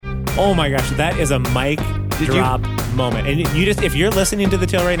Oh my gosh, that is a mic drop moment. And you just, if you're listening to the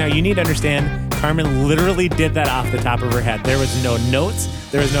Till right now, you need to understand Carmen literally did that off the top of her head. There was no notes.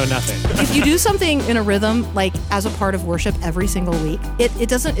 There was no nothing. If you do something in a rhythm, like as a part of worship every single week,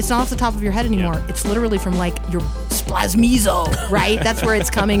 it's not off the top of your head anymore. Yeah. It's literally from like your splasmizo, right? That's where it's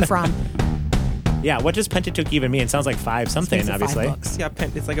coming from. Yeah, what does Pentateuch even mean? It sounds like five something, obviously. 5 books. Yeah,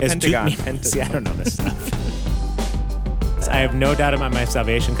 it's like a pentagon. See, I don't know this stuff. I have no doubt about my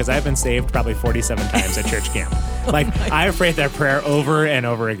salvation because I've been saved probably 47 times at church camp. Like, I've prayed that prayer over and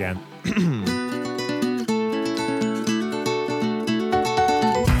over again.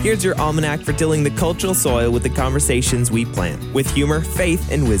 Here's your almanac for tilling the cultural soil with the conversations we plant, with humor, faith,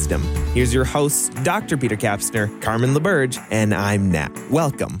 and wisdom. Here's your hosts, Dr. Peter Kapsner, Carmen LaBerge, and I'm Nat.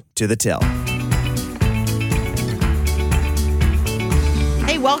 Welcome to The Till.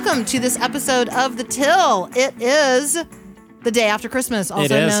 Hey, welcome to this episode of The Till. It is the day after Christmas,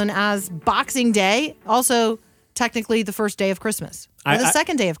 also known as Boxing Day, also technically the first day of Christmas. Or the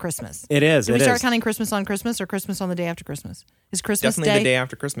second day of Christmas. It is. Do we start counting Christmas on Christmas or Christmas on the day after Christmas? Is Christmas definitely the day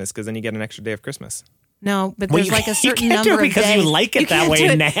after Christmas, because then you get an extra day of Christmas. No, but there's like a certain number of days. You can't do it because you like it that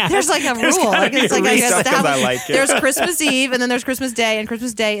way, Nat. There's like a rule. Like it's like I like it. There's Christmas Eve, and then there's Christmas Day, and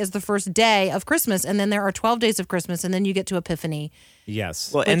Christmas Day is the first day of Christmas, and then there are 12 days of Christmas, and then you get to Epiphany.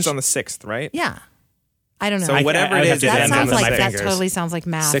 Yes. Well, it ends on the 6th, right? Yeah. I don't know. So whatever it is, that sounds like that totally sounds like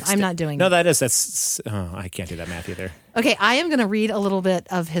math. I'm not doing it. No, that's. Oh, I can't do that math either. Okay, I am going to read a little bit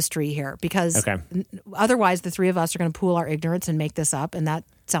of history here because otherwise the three of us are going to pool our ignorance and make this up, and that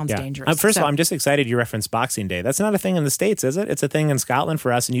sounds dangerous. First of all, I'm just excited you referenced Boxing Day. That's not a thing in the States, is it? It's a thing in Scotland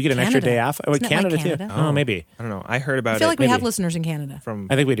for us, and you get an extra day off. Oh, Canada too. Oh, maybe. I don't know. I heard about it. I feel like we have listeners in Canada.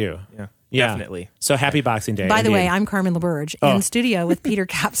 I think we do. Yeah, definitely. So happy Boxing Day. By the way, I'm Carmen LaBerge in studio with Peter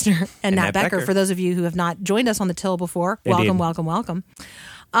Kapsner and Nat Becker. For those of you who have not joined us on the Till before, welcome.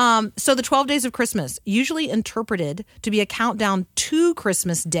 So the 12 days of Christmas, usually interpreted to be a countdown to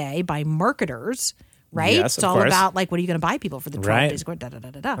Christmas Day by marketers, right? Yes, it's all about like, what are you going to buy people for the 12 days?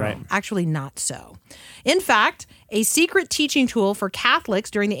 Right. Actually, not so. In fact, a secret teaching tool for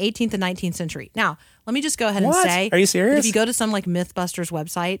Catholics during the 18th and 19th century. Now, let me just go ahead and say, are you serious? If you go to some like Mythbusters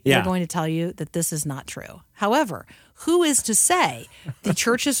website, they're going to tell you that this is not true. However, who is to say the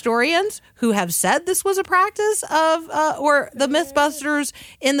church historians who have said this was a practice of, or the Mythbusters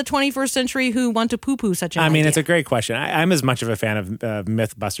in the 21st century who want to poo-poo such an idea? I mean, it's a great question. I'm as much of a fan of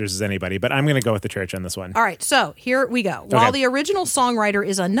Mythbusters as anybody, but I'm going to go with the church on this one. All right, so here we go. While the original songwriter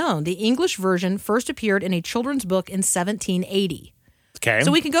is unknown, the English version first appeared in a children's book in 1780. Okay.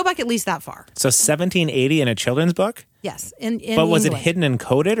 So we can go back at least that far. So 1780 in a children's book? Yes. In but was England. It hidden and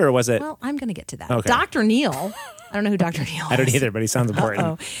coded, or was it? Well, I'm going to get to that. Okay. Dr. Neil. I don't know who Dr. Neil is. I don't either, but he sounds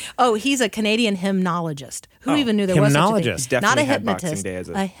important. Oh, he's a Canadian hymnologist. Who even knew there was such a thing? Not a hypnotist,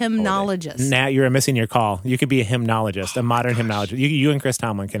 a hymnologist. Nat, you're missing your call. You could be a hymnologist, a modern hymnologist. You and Chris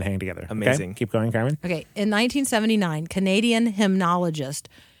Tomlin can hang together. Amazing. Okay? Keep going, Carmen. Okay. In 1979, Canadian hymnologist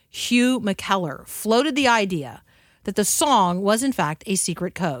Hugh McKellar floated the idea that the song was, in fact, a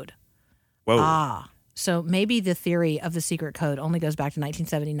secret code. Whoa. So maybe the theory of the secret code only goes back to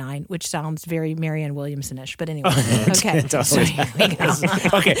 1979, which sounds very Marianne Williamson-ish. But anyway, okay. So here we go.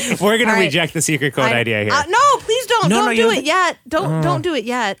 Okay, we're going to reject the secret code idea here. No, please don't. Don't do it yet. Don't do it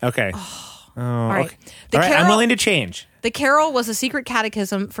yet. Okay. All right. Okay. All right, I'm willing to change. The Carol was a secret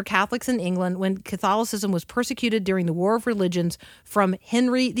catechism for Catholics in England when Catholicism was persecuted during the War of Religions from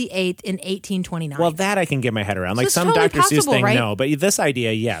Henry VIII in 1829. Well, that I can get my head around. Like some totally Dr. Seuss thing, right? no. But this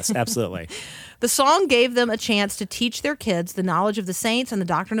idea, yes, absolutely. The song gave them a chance to teach their kids the knowledge of the saints and the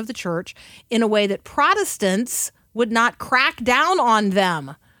doctrine of the church in a way that Protestants would not crack down on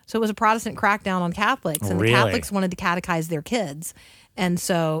them. So it was a Protestant crackdown on Catholics, and the Catholics wanted to catechize their kids. And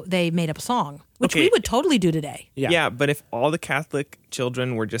so they made up a song, which we would totally do today. Yeah, but if all the Catholic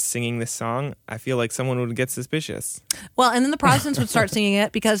children were just singing this song, I feel like someone would get suspicious. Well, and then the Protestants would start singing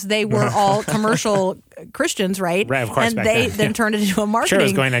it because they were all commercial Christians, right? Right, of course. And they then turned it into a marketing. Sure, it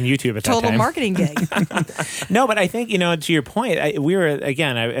was going on YouTube at that time. Total marketing gig. No, but I think, to your point,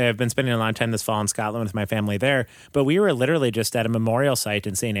 I've been spending a long time this fall in Scotland with my family there, but we were literally just at a memorial site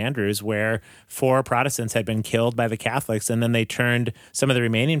in St. Andrews where 4 Protestants had been killed by the Catholics, and then they turned some of the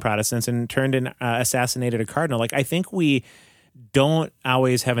remaining Protestants and turned and assassinated a cardinal. Like, I think we don't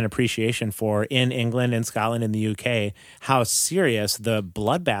always have an appreciation for, in England and Scotland and the UK, how serious the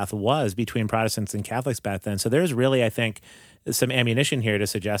bloodbath was between Protestants and Catholics back then. So there's really, I think, some ammunition here to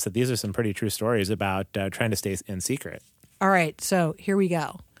suggest that these are some pretty true stories about trying to stay in secret. All right, so here we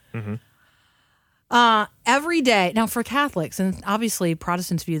go. Mm-hmm. Every day. Now, for Catholics, and obviously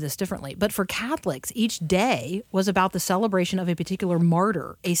Protestants view this differently, but for Catholics, each day was about the celebration of a particular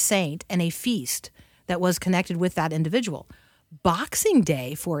martyr, a saint, and a feast that was connected with that individual. Boxing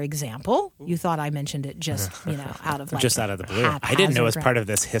Day, for example, you thought I mentioned it just, out of Just out of the blue. I didn't know it was part of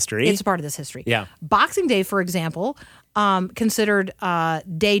this history. It's a part of this history. Yeah. Boxing Day, for example, considered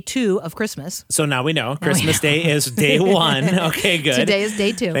day 2 of Christmas. So now we know. Christmas Day is day 1. Okay, good. Today is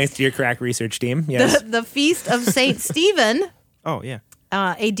day 2. Thanks to your crack research team. Yes. The feast of Saint Stephen, Oh, yeah.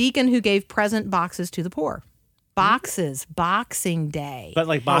 a deacon who gave present boxes to the poor. Boxes, Boxing Day. But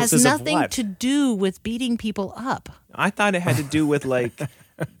like boxes has of nothing what? to do with beating people up. I thought it had to do with like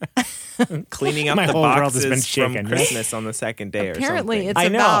cleaning up My the whole world has boxes been from shaken. Christmas on the second day Apparently, or something. it's I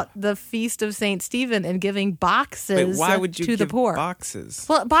know. about the feast of Saint Stephen and giving boxes Wait, why would you to the give poor. boxes?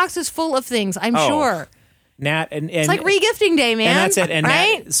 Well, boxes full of things, I'm Oh. sure. Nat, and It's like regifting day, man. And that's it. And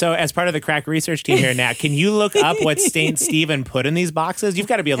right? Nat, so as part of the crack research team here, Nat, can you look up what Saint Stephen put in these boxes? You've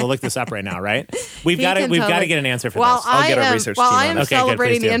got to be able to look this up right now, right? We've He got to can totally- get an answer for While this. I'll get our am, research while team I on am it. Okay, good,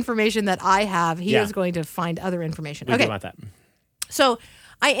 celebrating please the do. information that I have, he Yeah. is going to find other information. We Okay. do want that. So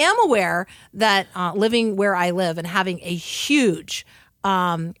I am aware that living where I live and having a huge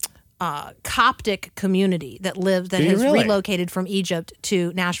Coptic community that lives that Do you has really? relocated from Egypt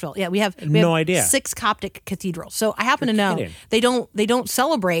to Nashville. Yeah, we have No idea. 6 Coptic cathedrals. So I happen to know kidding. they don't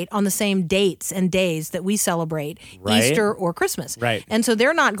celebrate on the same dates and days that we celebrate Right. Easter or Christmas. Right. And so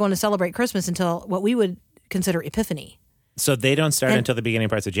they're not going to celebrate Christmas until what we would consider Epiphany. So they don't start until the beginning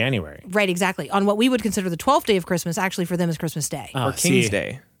parts of January. Right, exactly. On what we would consider the 12th day of Christmas, actually for them is Christmas Day. Oh, Or King's see.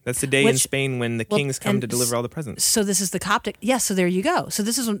 Day. That's the day in Which- Spain when the well, kings come and to deliver all the presents. So this is the Coptic. Yes, so there you go. So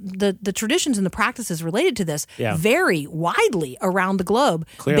this is the traditions and the practices related to this Yeah. vary widely around the globe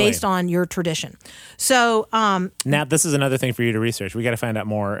Clearly. based on your tradition. So Nat, this is another thing for you to research. We got to find out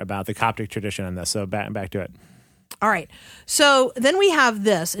more about the Coptic tradition on this. So back to it. all right. So then we have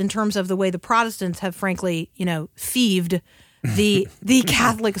this in terms of the way the Protestants have frankly, thieved the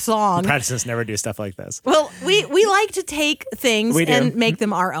Catholic song. Protestants never do stuff like this. Well, we like to take things We do. and make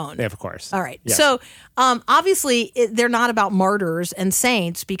them our own. Yeah, of course. All right. Yes. So obviously, they're not about martyrs and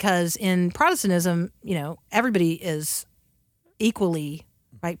saints because in Protestantism, everybody is equally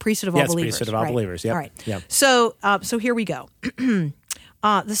right priesthood of all Yes, believers. priesthood of all right? believers. Yep. All right. Yep. So here we go.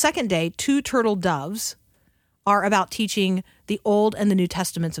 The second day, 2 turtle doves are about teaching the Old and the New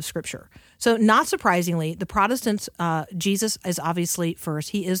Testaments of Scripture. So not surprisingly, the Protestants, Jesus is obviously first.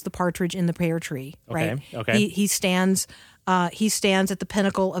 He is the partridge in the pear tree, right? Okay. He stands at the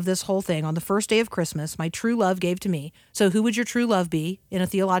pinnacle of this whole thing. On the first day of Christmas, my true love gave to me. So who would your true love be in a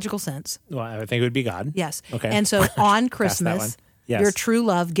theological sense? Well, I think it would be God. Yes. Okay. And so on one. Christmas, Yes. your true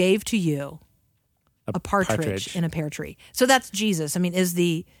love gave to you a partridge partridge. in a pear tree. So that's Jesus. I mean,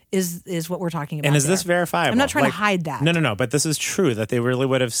 is what we're talking about. And is this there. verifiable? I'm not trying to hide that. No. But this is true that they really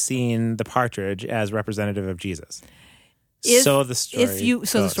would have seen the partridge as representative of Jesus. So the story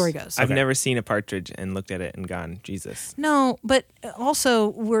the story goes. I've Okay. never seen a partridge and looked at it and gone, Jesus. No, but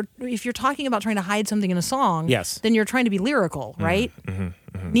also if you're talking about trying to hide something in a song, Yes. then you're trying to be lyrical, right?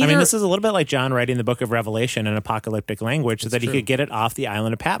 I mean, this is a little bit like John writing the book of Revelation in apocalyptic language so that he true. could get it off the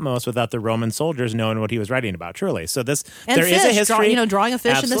island of Patmos without the Roman soldiers knowing what he was writing about, truly. So there And is fish, a history. drawing a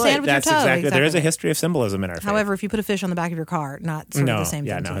fish in the Absolutely. sand with your That's toe. Exactly. There is a Exactly. history of symbolism in our faith. However, if you put a fish on the back of your car, not sort of the same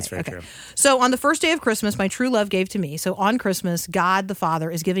yeah, thing. no, to that's me. very true. So on the first day of Christmas, my true love gave to me. So on Christmas, God the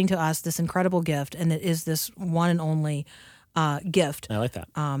Father is giving to us this incredible gift, and it is this one and only gift. I like that.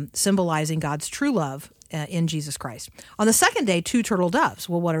 Symbolizing God's true love in Jesus Christ. On the second day, 2 turtle doves.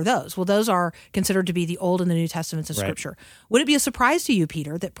 Well, what are those? Well, those are considered to be the Old and the New Testaments of Right. Scripture. Would it be a surprise to you,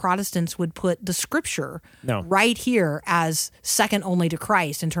 Peter, that Protestants would put the Scripture No. right here as second only to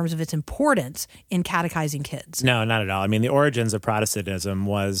Christ in terms of its importance in catechizing kids? No, not at all. I mean, the origins of Protestantism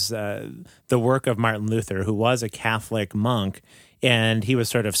was the work of Martin Luther, who was a Catholic monk, and he was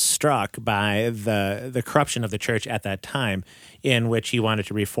sort of struck by the corruption of the church at that time, in which he wanted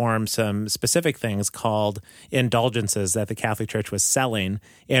to reform some specific things called indulgences that the Catholic Church was selling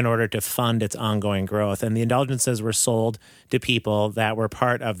in order to fund its ongoing growth. And the indulgences were sold to people that were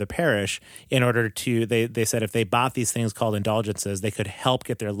part of the parish in order to, they said if they bought these things called indulgences, they could help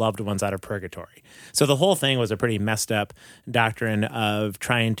get their loved ones out of purgatory. So the whole thing was a pretty messed up doctrine of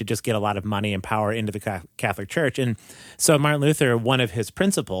trying to just get a lot of money and power into the Catholic Church. And so Martin Luther, one of his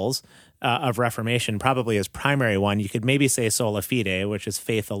principles of Reformation, probably his primary one. You could maybe say sola fide, which is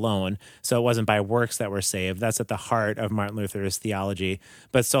faith alone. So it wasn't by works that we're saved. That's at the heart of Martin Luther's theology.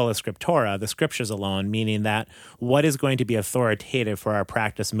 But sola scriptura, the scriptures alone, meaning that what is going to be authoritative for our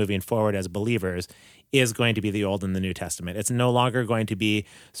practice moving forward as believers is going to be the Old and the New Testament. It's no longer going to be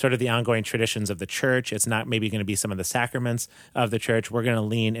sort of the ongoing traditions of the church. It's not maybe going to be some of the sacraments of the church. We're going to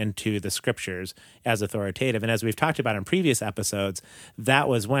lean into the scriptures as authoritative. And as we've talked about in previous episodes, that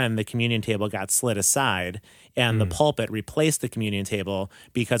was when the communion table got slid aside and the pulpit replaced the communion table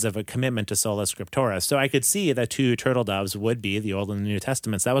because of a commitment to sola scriptura. So I could see that two turtle doves would be the Old and the New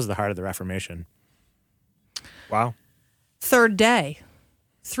Testaments. That was the heart of the Reformation. Wow. Third day,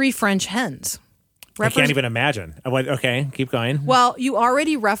 3 French hens. I can't even imagine. Okay, keep going. Well, you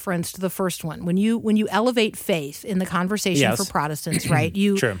already referenced the first one. When you elevate faith in the conversation Yes. for Protestants, right?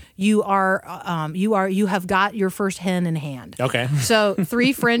 True. You have got your first hen in hand. Okay. So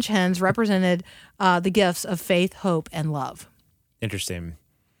 3 French hens represented the gifts of faith, hope, and love. Interesting.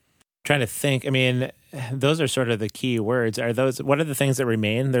 Trying to think. I mean, those are sort of the key words. What are the things that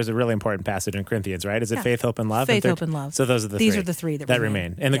remain? There's a really important passage in Corinthians, right? Is it faith, hope, and love? Faith, hope, and love. So those are the These three. are the three that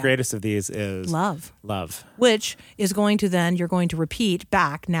remain. And the greatest of these is love. Love. Which is going to then, you're going to repeat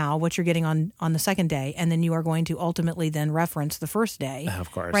back now what you're getting on the second day, and then you are going to ultimately then reference the first day.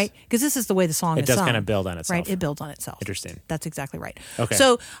 Of course. Right? Because this is the way the song is sung. It does kind of build on itself. Right? It builds on itself. Interesting. That's exactly right. Okay.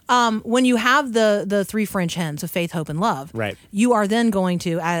 So when you have the 3 French hens of faith, hope, and love, Right. you are then going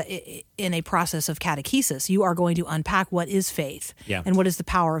to, in a process of catechesis, you are going to unpack what is faith Yeah. and what is the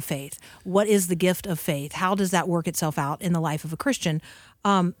power of faith. What is the gift of faith? How does that work itself out in the life of a Christian?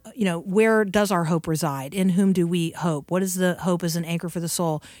 Where does our hope reside? In whom do we hope? What is the hope as an anchor for the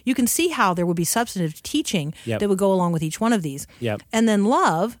soul? You can see how there would be substantive teaching Yep. that would go along with each one of these. Yep. And then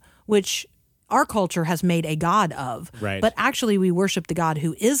love, which our culture has made a God of, Right. but actually we worship the God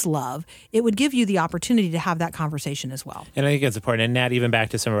who is love. It would give you the opportunity to have that conversation as well. And I think it's important. And Nat, even back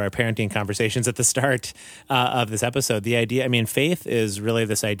to some of our parenting conversations at the start of this episode, the idea, faith is really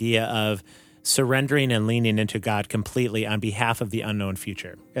this idea of surrendering and leaning into God completely on behalf of the unknown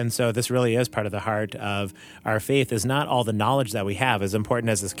future. And so this really is part of the heart of our faith, is not all the knowledge that we have, as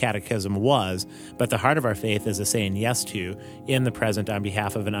important as this catechism was, but the heart of our faith is a saying yes to in the present on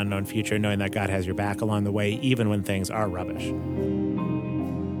behalf of an unknown future, knowing that God has your back along the way, even when things are rubbish.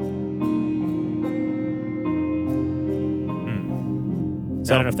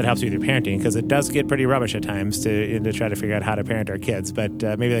 So I don't know if that helps you with your parenting, because it does get pretty rubbish at times to try to figure out how to parent our kids. But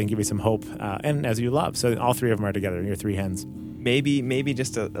maybe they can give you some hope, and as you love. So all 3 of them are together, your 3 hens. Maybe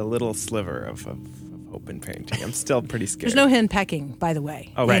just a little sliver of hope in parenting. I'm still pretty scared. There's no hen pecking, by the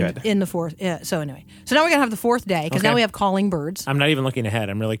way. Oh, good. In the fourth. Yeah, so anyway. So now we're going to have the 4th day, because now Okay. we have calling birds. I'm not even looking ahead.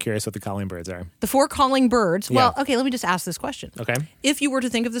 I'm really curious what the calling birds are. The 4 calling birds. Well, Yeah. okay, let me just ask this question. Okay. If you were to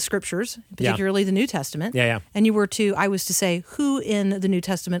think of the scriptures, particularly the New Testament, Yeah. and I was to say, who in the New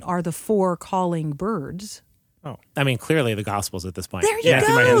Testament are the 4 calling birds? Oh, clearly the Gospels at this point. There you Yeah,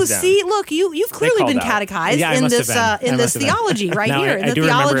 threw my go. hands down. See, look, you've clearly called been out. catechized Yeah, I in must this have been. I in this must have been. theology right Now, here, I in the do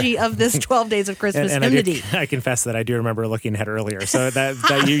remember- theology of this 12 Days of Christmas And hymnody. I confess that I do remember looking ahead earlier. So that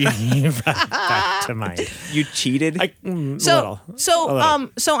you brought back to mind. You cheated? A little. So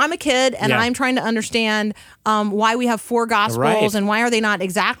I'm a kid, and Yeah. I'm trying to understand why we have 4 Gospels, Right. and why are they not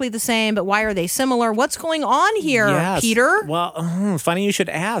exactly the same, but why are they similar? What's going on here, Yes. Peter? Well, funny you should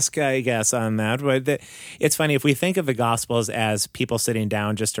ask, I guess, on that. But it's funny, if we think of the Gospels as people sitting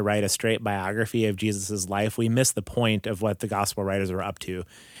down just to write a straight biography of Jesus' life, we miss the point of what the Gospel writers were up to.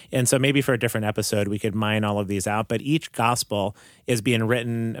 And so maybe for a different episode, we could mine all of these out. But each Gospel is being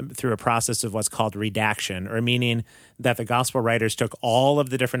written through a process of what's called redaction, or meaning that the Gospel writers took all of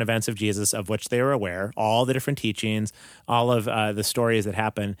the different events of Jesus of which they were aware, all the different teachings, all of the stories that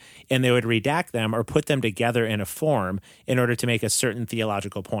happened, and they would redact them or put them together in a form in order to make a certain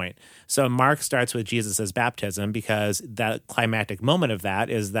theological point. So Mark starts with Jesus' baptism, because that climactic moment of that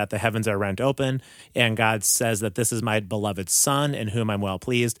is that the heavens are rent open and God says that this is my beloved Son in whom I'm well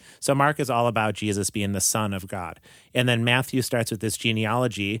pleased. So Mark is all about Jesus being the Son of God. And then Matthew starts with this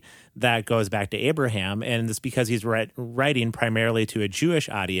genealogy that goes back to Abraham, and it's because he's writing primarily to a Jewish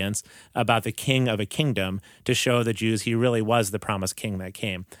audience about the king of a kingdom to show the Jews he really was the promised king that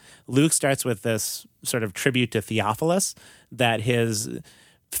came. Luke starts with this sort of tribute to Theophilus, that his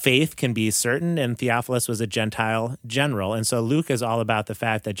faith can be certain, and Theophilus was a Gentile general. And so Luke is all about the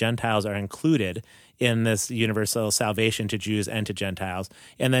fact that Gentiles are included in this universal salvation to Jews and to Gentiles.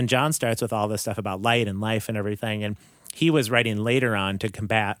 And then John starts with all this stuff about light and life and everything. And he was writing later on to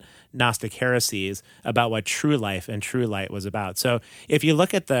combat Gnostic heresies about what true life and true light was about. So if you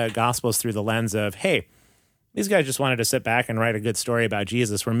look at the Gospels through the lens of, hey, These guys just wanted to sit back and write a good story about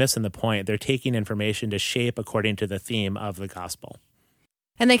Jesus. We're missing the point. They're taking information to shape according to the theme of the gospel.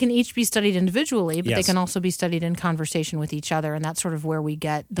 And they can each be studied individually, but they Yes. can also be studied in conversation with each other. And that's sort of where we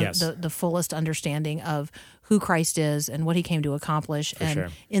get Yes. the fullest understanding of who Christ is and what he came to accomplish. And sure.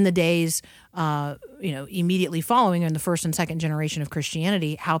 in the days, immediately following in the first and second generation of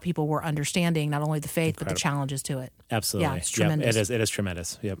Christianity, how people were understanding not only the faith, but the challenges to it. Absolutely. Yeah, it's Yep, tremendous. It is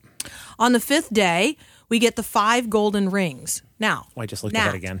tremendous. Yep. On the fifth day, we get the 5 golden rings. Now, I just looked at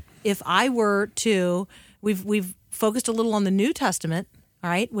that Nat, again. If I were to, we've focused a little on the New Testament, all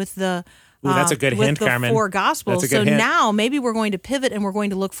right, with the Ooh, that's a good with hint, the Carmen. 4 Gospels. That's a good So hint. now maybe we're going to pivot and we're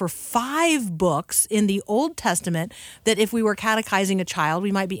going to look for 5 books in the Old Testament that if we were catechizing a child,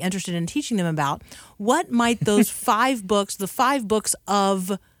 we might be interested in teaching them about. What might those 5 books, the 5 books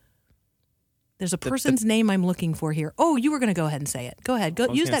of... There's a person's name I'm looking for here. Oh, you were going to go ahead and say it. Go ahead. Go I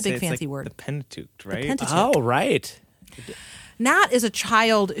was use gonna that say big it's fancy like word. The Pentateuch, right? Pentateuch. Oh, right. Nat is a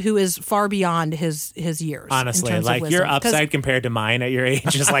child who is far beyond his years. in Honestly, terms of like wisdom. your 'Cause upside compared to mine at your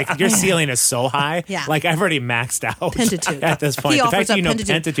age is like your ceiling is so high. Yeah. Like I've already maxed out Pentateuch at this point. He The offers fact that up you know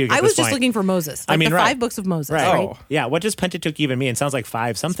Pentateuch. Pentateuch at I was this just point. looking for Moses. I Like mean, the right. 5 books of Moses, Right. right? Oh. Yeah. What does Pentateuch even mean? It sounds like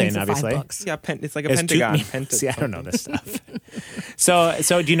 5 something, Stands for 5 obviously. books. Yeah, it's like a Is pentagon. Tuke- See, I don't know this stuff.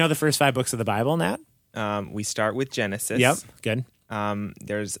 So do you know the first 5 books of the Bible, Nat? We start with Genesis. Yep. Good.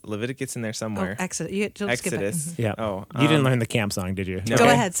 There's Leviticus in there somewhere. Oh, Exodus. You'll skip it. Exodus. Yeah. Oh, You didn't learn the camp song, did you? No. Go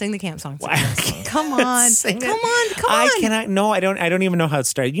Okay. ahead, sing the camp song. Why? Come on, Sing it. come on. I cannot. No, I don't even know how it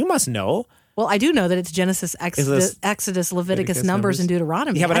started. You must know. Well, I do know that it's Genesis, Exodus, Leviticus, Numbers, and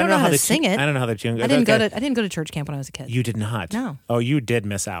Deuteronomy. Yeah, but I don't know how the to sing it. I don't know how the tune goes. I didn't Okay. go to church camp when I was a kid. You did not. No. Oh, you did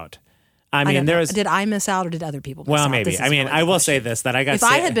miss out. I I mean, don't there know. was. Did I miss out or did other people miss Well, out? maybe. This is I mean, really I the will question. say this: that I got. If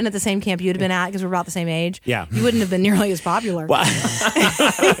I had been at the same camp you'd have been at, because we're about the same age, Yeah. you wouldn't have been nearly as popular. Well,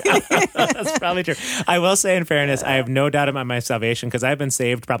 that's probably true. I will say, in fairness, I have no doubt about my salvation because I've been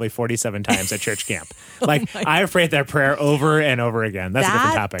saved probably 47 times at church camp. Like I've prayed that prayer over and over again. That's a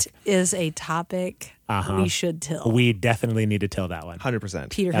different topic. That is a topic we should till. We definitely need to till that one. 100%.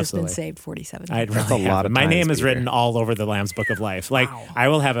 Peter has Absolutely. been saved 47 I times. really a lot have. of My times, name is Peter. written all over the Lamb's Book of Life. Like I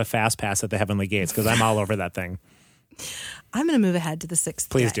will have a fast pass at the heavenly gates because I'm all over that thing. I'm going to move ahead to the 6th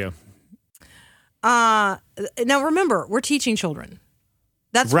Please day. do. Now remember, we're teaching children.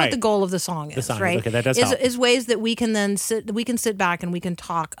 That's Right. what the goal of the song is, song is- right? okay, that does help. Is ways that we can then sit back and we can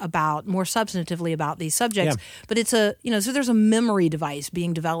talk about more substantively about these subjects. Yeah. But it's so there's a memory device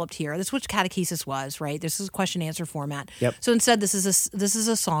being developed here. That's what catechesis was, right? This is a question answer format. Yep. So instead, this is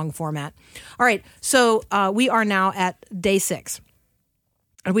a song format. All right. So we are now at day 6,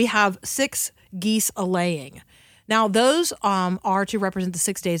 and we have 6 geese a laying. Now those are to represent the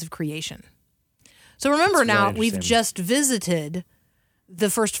 6 days of creation. So remember That's now, really we've interesting. just visited the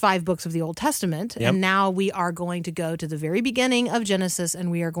first 5 books of the Old Testament, Yep. and now we are going to go to the very beginning of Genesis,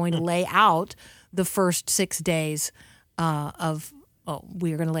 and we are going to Hmm. lay out the first 6 days we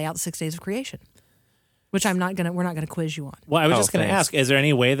are going to lay out the 6 days of creation, which we're not going to quiz you on. Well, I was Oh, just going to thanks. ask: is there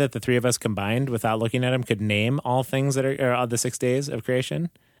any way that the 3 of us combined, without looking at them, could name all things that are the 6 days of creation?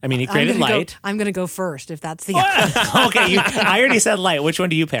 I mean, he created light. I'm going to go first, if that's the Okay, I already said light. Which one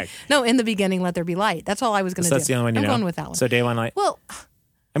do you pick? No, in the beginning, let there be light. That's all I was going to So do. that's the only one you I'm know. going with that one. So day 1 light. Well,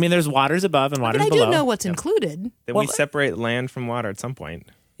 I mean, there's waters above and but waters I below. do know what's included. Then Well, we separate land from water at some point.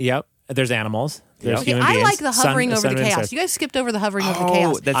 Yep. There's animals. There's Yep. human I beings. like the hovering over sun, the and chaos. stars. You guys skipped over the hovering over the Oh,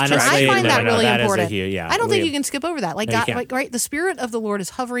 chaos. that's And Honestly, I find that no, really that is a important. huge- yeah. I don't think We- you can skip over that. Like, No, you God, can't. right? The Spirit of the Lord is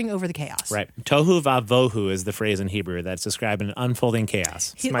hovering over the chaos. Right. Tohu vavohu is the phrase in Hebrew that's describing an unfolding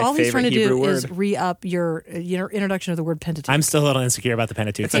chaos. He, my all he's trying to favorite do Hebrew is word. re-up your introduction of the word Pentateuch. I'm still a little insecure about the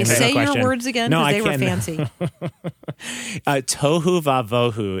Pentateuch. Okay, thing, there's say no your question. words again, No, because I they were can't. fancy. Tohu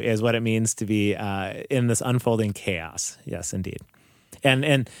vavohu is what it means to be in this unfolding chaos. Yes, indeed.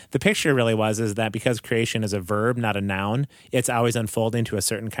 And the picture really is that because creation is a verb, not a noun, it's always unfolding to a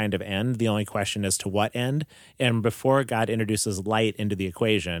certain kind of end. The only question is to what end. And before God introduces light into the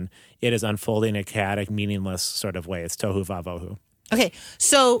equation, it is unfolding in a chaotic, meaningless sort of way. It's tohu vavohu. Okay,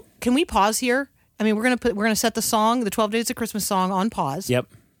 so can we pause here? I mean, we're gonna set the song, the 12 Days of Christmas song, on pause. Yep.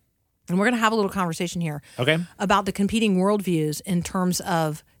 And we're gonna have a little conversation here. Okay. About the competing worldviews in terms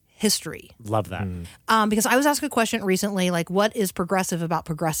of history. Love that. Because I was asked a question recently, like, what is progressive about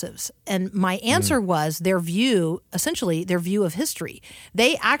progressives? And my answer was their view, essentially their view of history.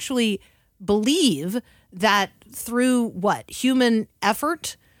 They actually believe that through human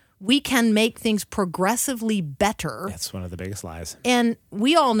effort, we can make things progressively better. That's one of the biggest lies. And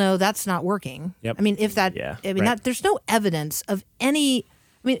we all know that's not working. Yep. I mean, Yeah, there's no evidence of any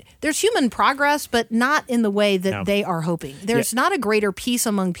I mean, there's human progress, but not in the way that they are hoping. There's not a greater peace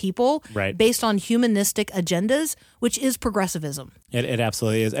among people based on humanistic agendas, which is progressivism. It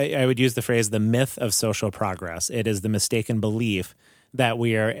absolutely is. I would use the phrase the myth of social progress. It is the mistaken belief that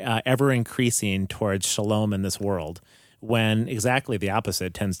we are ever increasing towards shalom in this world, when exactly the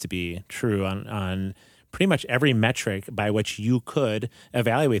opposite tends to be true on pretty much every metric by which you could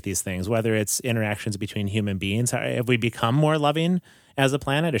evaluate these things, whether it's interactions between human beings. Have we become more loving as a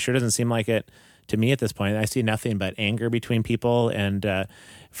planet? It sure doesn't seem like it to me at this point. I see nothing but anger between people, and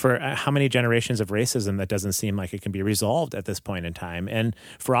for how many generations of racism that doesn't seem like it can be resolved at this point in time. And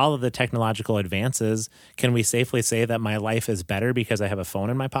for all of the technological advances, can we safely say that my life is better because I have a phone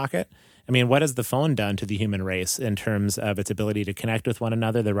in my pocket? I mean, what has the phone done to the human race in terms of its ability to connect with one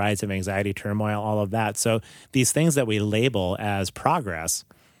another, the rise of anxiety, turmoil, all of that? So these things that we label as progress,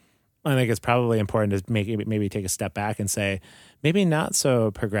 I think it's probably important to maybe take a step back and say, maybe not so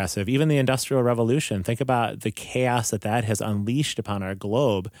progressive. Even the Industrial Revolution, think about the chaos that has unleashed upon our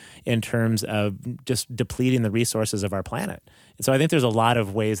globe in terms of just depleting the resources of our planet. And so I think there's a lot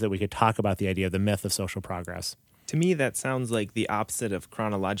of ways that we could talk about the idea of the myth of social progress. To me, that sounds like the opposite of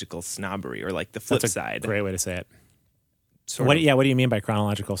chronological snobbery, or like the flip side. Great way to say it. What do you mean by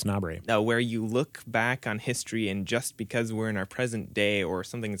chronological snobbery? Where you look back on history, and just because we're in our present day or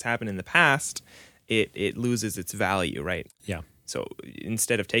something that's happened in the past, it loses its value, right? Yeah. So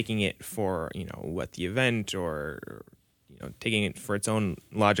instead of taking it for, what the event, or, taking it for its own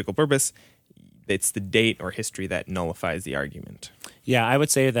logical purpose, it's the date or history that nullifies the argument. Yeah, I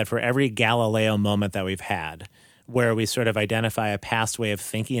would say that for every Galileo moment that we've had, where we sort of identify a past way of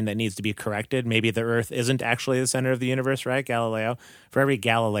thinking that needs to be corrected. Maybe the Earth isn't actually the center of the universe, right, Galileo? For every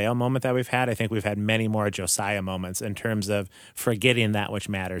Galileo moment that we've had, I think we've had many more Josiah moments in terms of forgetting that which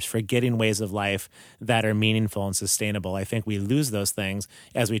matters, forgetting ways of life that are meaningful and sustainable. I think we lose those things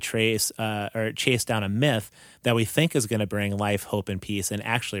as we chase down a myth that we think is going to bring life, hope, and peace, and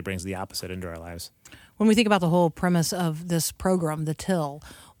actually brings the opposite into our lives. When we think about the whole premise of this program, the Till,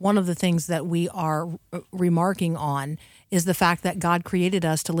 one of the things that we are remarking on is the fact that God created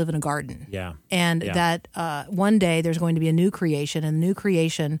us to live in a garden. Yeah. And that one day there's going to be a new creation, and the new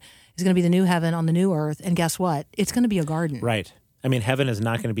creation is going to be the new heaven on the new earth. And guess what? It's going to be a garden. Right. I mean, heaven is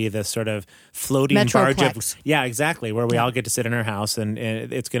not going to be this sort of floating barge of, exactly, where we all get to sit in our house, and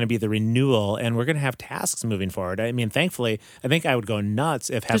it's going to be the renewal, and we're going to have tasks moving forward. I mean, thankfully, I think I would go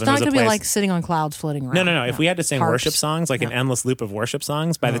nuts if heaven was a place. It's not going to be like sitting on clouds floating around. No. If we had to sing worship songs, like an endless loop of worship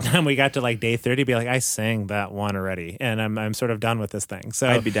songs, by the time we got to like day 30, be like, I sang that one already, and I'm sort of done with this thing. So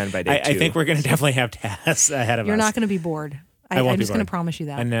I'd be done by day 2. I think we're going to definitely have tasks ahead of us. You're not going to be bored. I'm just going to promise you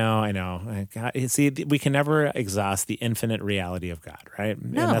that. I know. God, see, we can never exhaust the infinite reality of God, right?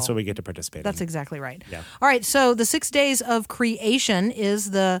 No. And that's what we get to participate in. That's exactly right. Yeah. All right, so the 6 days of creation is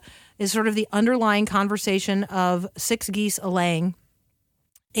sort of the underlying conversation of 6 geese a-laying.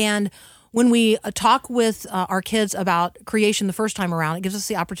 And when we talk with our kids about creation the first time around, it gives us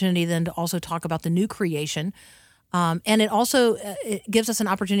the opportunity then to also talk about the new creation. And it also it gives us an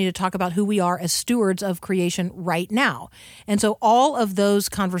opportunity to talk about who we are as stewards of creation right now. And so all of those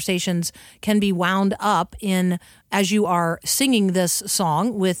conversations can be wound up in, as you are singing this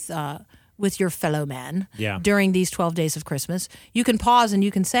song with your fellow man during these 12 days of Christmas, you can pause and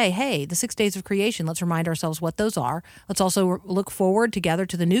you can say, hey, the 6 days of creation, let's remind ourselves what those are. Let's also look forward together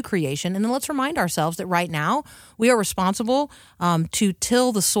to the new creation. And then let's remind ourselves that right now we are responsible to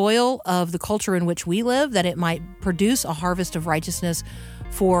till the soil of the culture in which we live, that it might produce a harvest of righteousness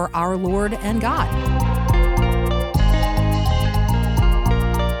for our Lord and God.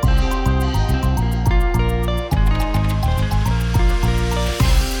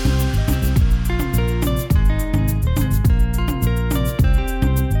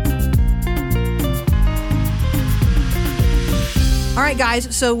 All right,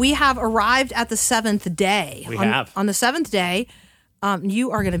 guys, so we have arrived at the 7th day. On the 7th day,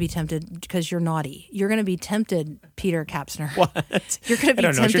 you are going to be tempted because you're naughty. You're going to be tempted, Peter Kapsner. What? You're going to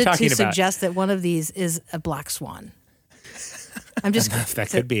be tempted to suggest that one of these is a black swan. I'm just that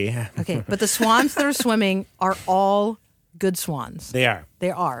could be. Okay, but the swans that are swimming are all good swans. They are.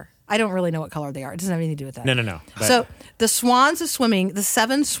 They are. I don't really know what color they are. It doesn't have anything to do with that. No. So the swans are swimming, the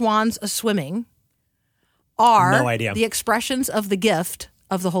 7 swans are swimming are the expressions of the gift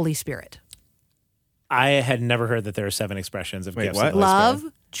of the Holy Spirit. I had never heard that there are 7 expressions of gifts. What? Of the Holy Love,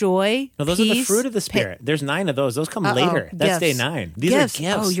 Spirit. joy, No, those peace, are the fruit of the Spirit. There's 9 of those. Those come later. That's gifts. day 9. These Gifts. are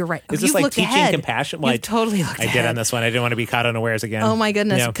gifts. Oh, you're right. Is You've this like looked teaching ahead. compassion? You've totally looked I did ahead. on this one. I didn't want to be caught unawares again. Oh my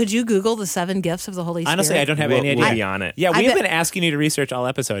goodness. No. Could you Google the 7 gifts of the Holy Spirit? Honestly, I don't have any idea. We'll be on it. Yeah, I we have bet- been asking you to research all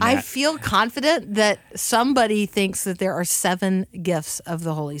episode. I Nat. feel confident that somebody thinks that there are 7 gifts of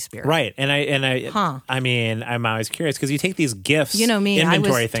the Holy Spirit. Right, and Huh. I mean, I'm always curious because you take these gifts, You know me, I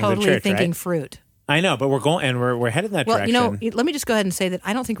inventory was things totally at church, thinking right? fruit. I know, but we're going and we're headed in that Well, direction. let me just go ahead and say that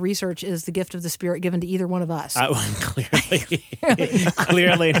I don't think research is the gift of the Spirit given to either one of us.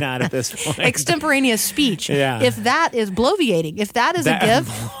 Clearly not at this point. Extemporaneous speech. Yeah. If that is bloviating, if that is a gift,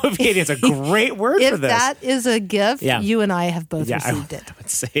 Bloviating is a great word for if this. that is a gift, Yeah. you and I have both I received it. would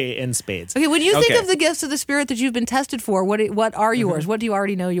say in spades. Okay, when you think Okay. of the gifts of the Spirit that you've been tested for, what are yours? What do you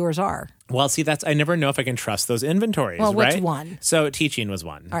already know yours are? Well, see, I never know if I can trust those inventories. Well, what's right? one? So teaching was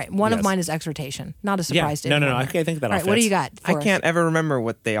one. All right, one of Yes. mine is exhortation. Not a Yeah. surprise to No. anyone. Okay, I think that All all right, what do fits. you got? I for us? can't ever remember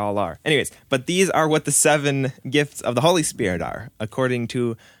what they all are. Anyways, but these are what the 7 gifts of the Holy Spirit are, according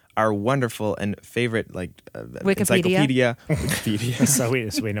to our wonderful and favorite Wikipedia. Wikipedia. So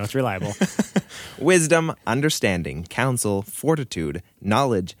we know it's reliable. Wisdom, understanding, counsel, fortitude,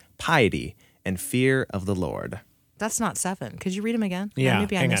 knowledge, piety, and fear of the Lord. That's not 7. Could you read them again? Yeah,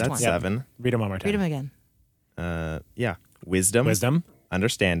 maybe I hang on. missed That's one. 7. Read them one more time. Read them again. Yeah. Wisdom,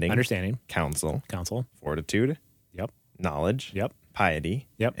 understanding, counsel, Oh, counsel. fortitude, Yep. knowledge, Yep. piety,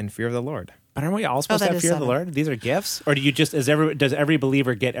 Yep. and fear of the Lord. But aren't we all supposed that to have is fear of the 7. Lord? These are gifts, or do you just does every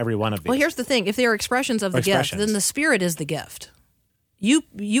believer get every one of these? Well, here's the thing: if they are expressions of the gift, expressions. then the Spirit is the gift. You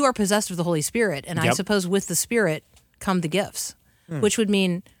are possessed of the Holy Spirit, and I Yep. suppose with the Spirit come the gifts, which would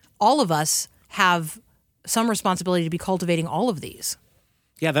mean all of us have some responsibility to be cultivating all of these.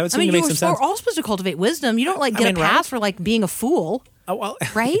 Yeah, that would I seem mean, to make some sense. we're all supposed to cultivate wisdom. You don't get mean, a right? pass for being a fool, Oh, well,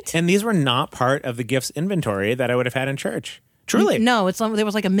 right? And these were not part of the gifts inventory that I would have had in church. Truly. No, there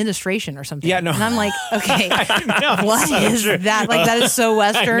was administration or something. Yeah, no. And I'm like, okay, what so is true. that? That is so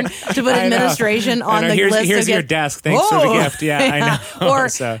Western to put I know. administration I on know. the Here's list. your of desk. Thanks for the Whoa. gift. Yeah, I know. Or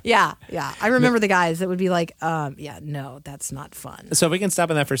So- yeah. I remember the guys that would be like, no, that's not fun. So if we can stop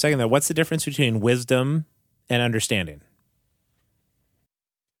on that for a second, though, what's the difference between wisdom and understanding?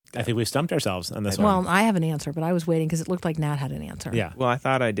 I think we've stumped ourselves on this one. Well, I have an answer, but I was waiting because it looked like Nat had an answer. Yeah, Well, I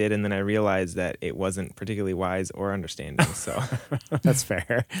thought I did, and then I realized that it wasn't particularly wise or understanding. So that's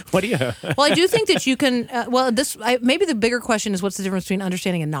fair. What do you? Well, I do think that you can. Maybe the bigger question is what's the difference between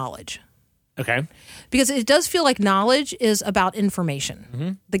understanding and knowledge? Okay. Because it does feel like knowledge is about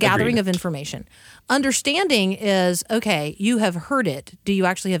information, the gathering of information. Understanding is, okay, you have heard it. Do you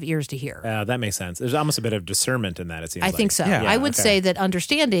actually have ears to hear? That makes sense. There's almost a bit of discernment in that, it seems I like. think so. Yeah. I would okay. say that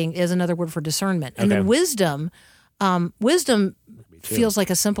understanding is another word for discernment. And then Okay. wisdom feels like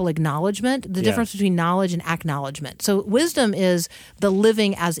a simple acknowledgement, the difference between knowledge and acknowledgement. So wisdom is the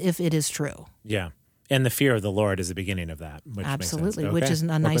living as if it is true. Yeah. And the fear of the Lord is the beginning of that. Which Absolutely, makes sense. which Okay. is a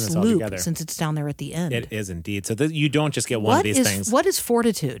We're putting nice this all loop together. since it's down there at the end. It is indeed. So you don't just get one of these things. What is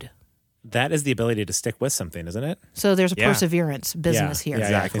fortitude? That is the ability to stick with something, isn't it? So there's a Yeah. perseverance business Yeah, here,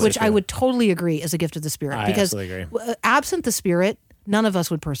 yeah, I think which so I too. would totally agree is a gift of the Spirit. I because absolutely agree. Absent the Spirit, none of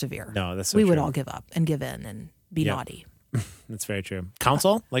us would persevere. No, that's so we would true. all give up and give in and be Yeah. naughty. That's very true.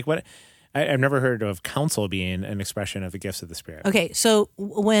 Counsel? Like what? I've never heard of counsel being an expression of the gifts of the Spirit. Okay, so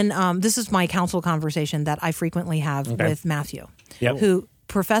when this is my counsel conversation that I frequently have with Matthew, Yep. who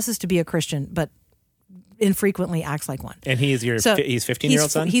professes to be a Christian but infrequently acts like one. And he's he's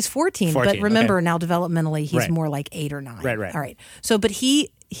 15-year-old son? He's 14, 14, but remember okay. now developmentally he's Right. more like 8 or 9. Right. All right. So, but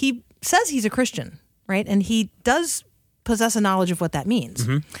he says he's a Christian, right? And he does possess a knowledge of what that means.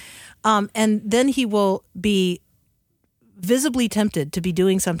 Mm-hmm. And then he will be visibly tempted to be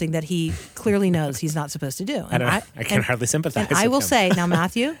doing something that he clearly knows he's not supposed to do. And I can hardly sympathize And I with will him. say now,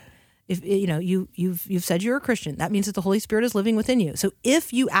 Matthew, if you've said you're a Christian, that means that the Holy Spirit is living within you. So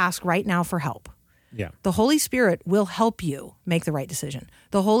if you ask right now for help, Yeah. the Holy Spirit will help you make the right decision.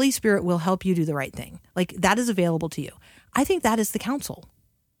 The Holy Spirit will help you do the right thing. Like that is available to you. I think that is the counsel.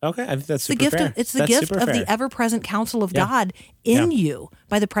 Okay. I think that's The super gift fair. of, it's the That's gift super of fair. the ever-present counsel of Yeah. God in Yeah. you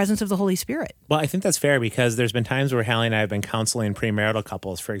by the presence of the Holy Spirit. Well, I think that's fair because there's been times where Hallie and I have been counseling premarital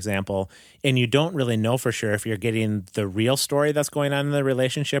couples, for example, and you don't really know for sure if you're getting the real story that's going on in the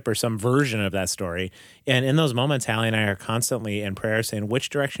relationship or some version of that story. And in those moments, Hallie and I are constantly in prayer saying, which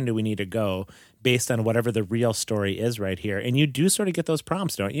direction do we need to go based on whatever the real story is right here? And you do sort of get those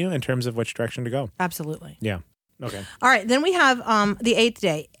prompts, don't you, in terms of which direction to go? Absolutely. Yeah. Okay. All right, then we have the 8th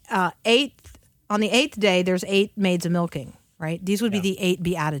day. On the 8th day, there's 8 maids of milking, right? These would be the 8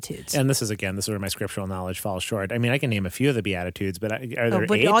 Beatitudes. And this is where my scriptural knowledge falls short. I mean, I can name a few of the Beatitudes, but are there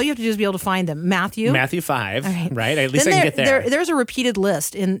 8? All you have to do is be able to find them. Matthew 5, right? At least I can get there. There's a repeated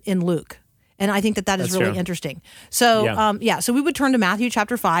list in Luke. And I think that is really true. interesting. So, so we would turn to Matthew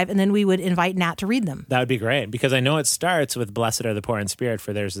chapter 5, and then we would invite Nat to read them. That would be great, because I know it starts with blessed are the poor in spirit,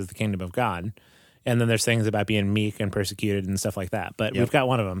 for theirs is the kingdom of God. And then there's things about being meek and persecuted and stuff like that. But we've got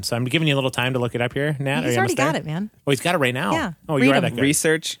one of them. So I'm giving you a little time to look it up here, Nat. He's already got it, man. Oh, he's got it right now? Yeah. Oh, you Read are that them. good.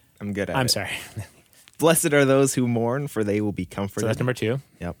 Research, I'm good at it. I'm sorry. Blessed are those who mourn, for they will be comforted. So that's number 2.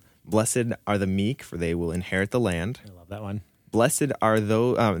 Yep. Blessed are the meek, for they will inherit the land. I love that one. Blessed are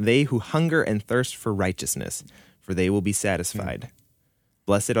they who hunger and thirst for righteousness, for they will be satisfied.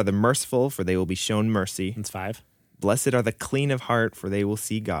 Blessed are the merciful, for they will be shown mercy. That's 5. Blessed are the clean of heart, for they will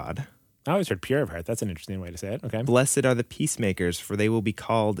see God. I always heard pure of heart. That's an interesting way to say it. Okay. Blessed are the peacemakers, for they will be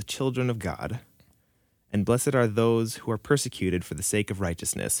called children of God. And blessed are those who are persecuted for the sake of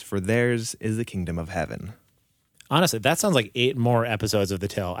righteousness, for theirs is the kingdom of heaven. Honestly, that sounds like 8 more episodes of The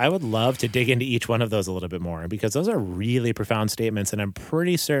Till. I would love to dig into each one of those a little bit more, because those are really profound statements, and I'm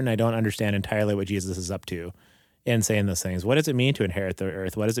pretty certain I don't understand entirely what Jesus is up to in saying those things. What does it mean to inherit the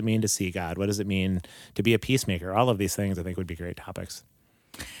earth? What does it mean to see God? What does it mean to be a peacemaker? All of these things I think would be great topics.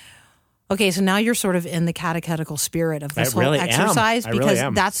 Okay, so now you're sort of in the catechetical spirit of this I really whole exercise, am. because I really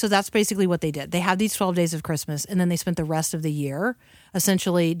am. that's basically what they did. They had these 12 days of Christmas, and then they spent the rest of the year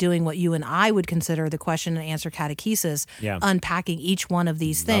essentially doing what you and I would consider the question and answer catechesis, unpacking each one of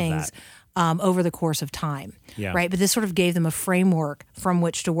these things over the course of time, right? But this sort of gave them a framework from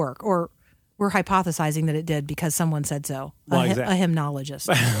which to work, or we're hypothesizing that it did because someone said so. Well, a hymnologist.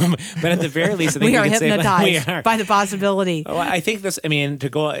 But at the very least, I think we are can say hypnotized by the possibility. Well, I think this,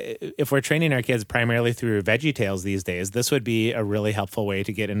 if we're training our kids primarily through Veggie Tales these days, this would be a really helpful way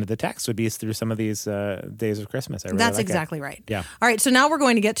to get into the text, would be through some of these days of Christmas. That's exactly right. Yeah. All right, so now we're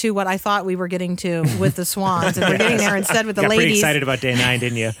going to get to what I thought we were getting to with the swans, and we're getting there instead with the ladies. Pretty excited about day 9,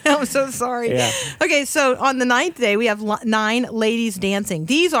 didn't you? I'm so sorry. Yeah. Okay, so on the 9th day, we have 9 ladies dancing.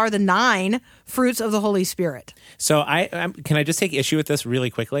 These are the 9 fruits of the Holy Spirit. So can I just take issue with this really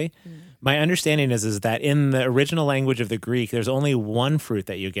quickly? My understanding is that in the original language of the Greek, there's only one fruit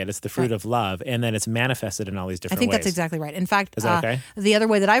that you get. It's the fruit of love, and then it's manifested in all these different ways. I think that's exactly right. In fact, is that okay? The other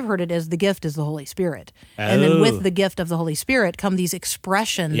way that I've heard it is the gift is the Holy Spirit. And then with the gift of the Holy Spirit come these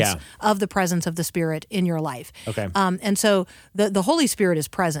expressions of the presence of the Spirit in your life. Okay. And so the Holy Spirit is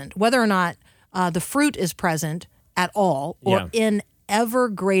present, whether or not the fruit is present at all or in ever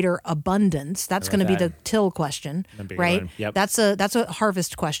greater abundance. That's going to be the till question, right? Yep. That's a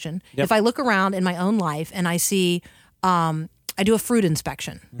harvest question. Yep. If I look around in my own life and I see, I do a fruit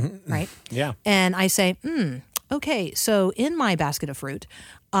inspection, right? Yeah. And I say, okay, so in my basket of fruit,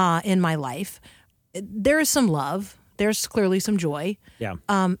 in my life, there is some love. There's clearly some joy. Yeah.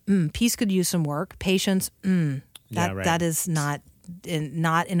 Peace could use some work. Patience, that is not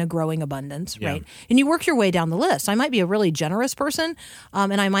in a growing abundance, right? And you work your way down the list. I might be a really generous person,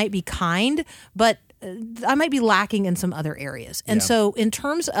 and I might be kind, but I might be lacking in some other areas. And so in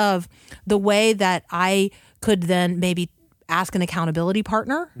terms of the way that I could then maybe ask an accountability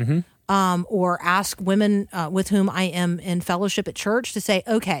partner, or ask women with whom I am in fellowship at church to say,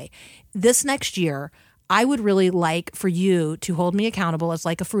 okay, this next year, I would really like for you to hold me accountable as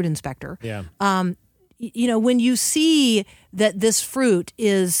like a fruit inspector. Yeah. When you see that this fruit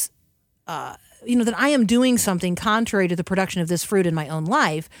is, that I am doing something contrary to the production of this fruit in my own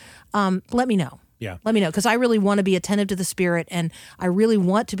life, let me know. Yeah. Let me know, because I really want to be attentive to the Spirit, and I really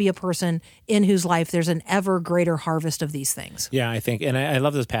want to be a person in whose life there's an ever greater harvest of these things. Yeah, I think, and I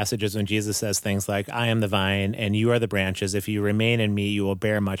love those passages when Jesus says things like, I am the vine and you are the branches. If you remain in me, you will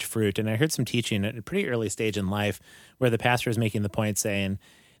bear much fruit. And I heard some teaching at a pretty early stage in life where the pastor is making the point saying,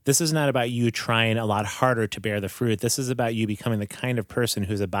 this is not about you trying a lot harder to bear the fruit. This is about you becoming the kind of person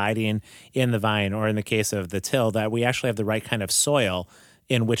who's abiding in the vine, or in the case of the till, that we actually have the right kind of soil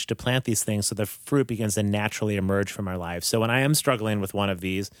in which to plant these things so the fruit begins to naturally emerge from our lives. So when I am struggling with one of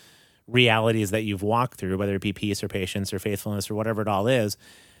these realities that you've walked through, whether it be peace or patience or faithfulness or whatever it all is,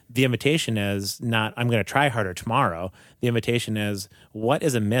 the invitation is not, I'm going to try harder tomorrow. The invitation is, what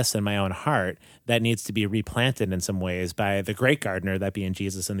is amiss in my own heart that needs to be replanted in some ways by the great gardener, that being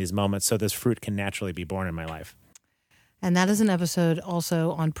Jesus, in these moments, so this fruit can naturally be born in my life. And that is an episode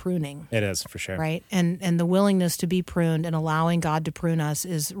also on pruning. It is, for sure. Right? And the willingness to be pruned and allowing God to prune us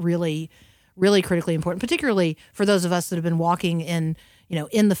is really, really critically important, particularly for those of us that have been walking in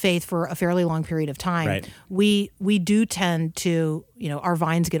the faith for a fairly long period of time. Right. We do tend to, our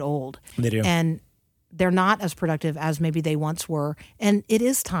vines get old. They do. And they're not as productive as maybe they once were. And it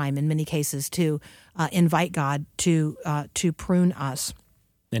is time in many cases to invite God to prune us.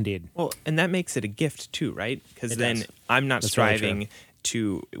 Indeed. Well, and that makes it a gift too, right? Because It then does. I'm not That's really striving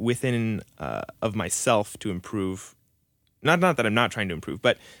to within of myself to improve. Not that I'm not trying to improve,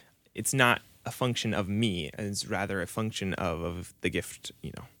 but it's not a function of me. It's rather a function of the gift,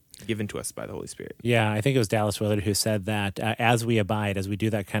 given to us by the Holy Spirit. Yeah, I think it was Dallas Willard who said that as we abide, as we do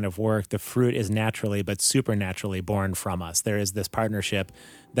that kind of work, the fruit is naturally but supernaturally born from us. There is this partnership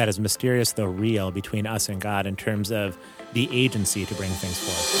that is mysterious though real between us and God in terms of the agency to bring things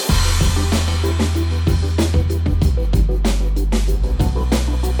forth.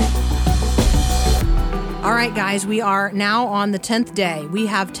 All right, guys, we are now on the 10th day. We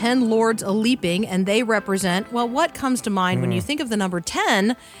have 10 Lords a-leaping, and they represent, well, what comes to mind when you think of the number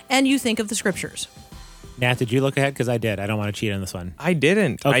 10 and you think of the scriptures? Nat, did you look ahead? Because I did. I don't want to cheat on this one. I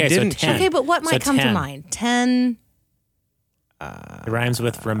didn't. Okay, I so didn't. 10. Okay, but what might So come to 10. mind? 10. It rhymes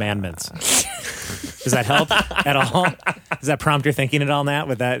with remandments. Does that help at all? Does that prompt your thinking at all, Nat?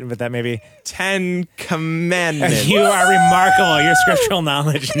 Would that maybe? 10 Commandments. You are remarkable. Your scriptural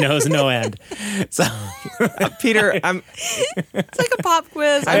knowledge knows no end. So, Peter, It's like a pop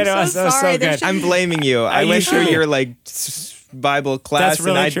quiz. I I'm know, so so sorry. good. I'm blaming you. I you went through should. your Bible class, That's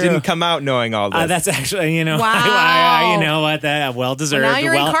really and I true. didn't come out knowing all this. that's actually, Wow. you know what? That well deserved. Now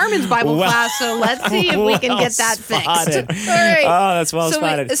you're in Carmen's Bible well- class, so let's see if we can well get that spotted. fixed. All right. Oh, that's well So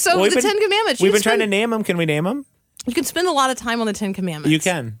spotted. so we've the been- 10 Commandments. We've you been trying to spend- name them. Can we name them? You can spend a lot of time on the 10 Commandments. You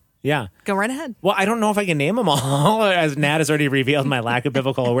can. Yeah. Go right ahead. Well, I don't know if I can name them all, as Nat has already revealed my lack of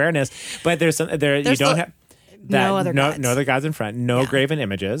biblical awareness. But you don't have no other gods. No other gods in front. No graven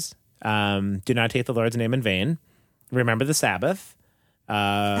images. Do not take the Lord's name in vain. Remember the Sabbath.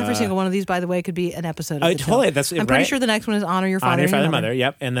 Every single one of these, by the way, could be an episode of the totally. show. That's I'm pretty right. sure the next one is honor your father Honor your and father your and mother. mother.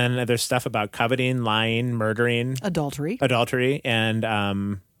 Yep. And then there's stuff about coveting, lying, murdering, Adultery. and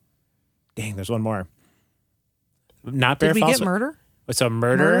dang, there's one more. Not bear Did we false. get murder? So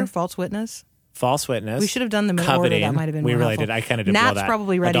murder, False witness. false witness. We should have done them in coveting. order. That might have been We more really helpful. did. I kind of did blow Nat's that.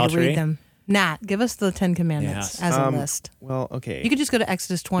 probably ready Adultery. to read them. Nat, give us the 10 Commandments Yes. as a list. Well, okay. You could just go to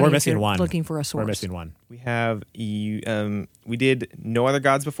Exodus 20 We're if missing you're one. looking for a source. We're missing one. We have we did no other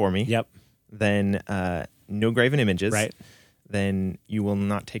gods before me. Yep. Then no graven images. Right. Then you will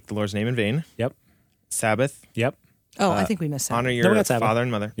not take the Lord's name in vain. Yep. Sabbath. Yep. Oh, I think we missed that. Honor No, we your got Sabbath. father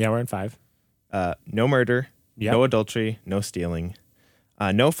and mother. Yeah, we're in 5. No murder. Yep. No adultery. No stealing.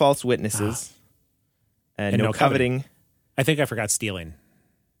 No false witnesses. And no no coveting. coveting. I think I forgot stealing.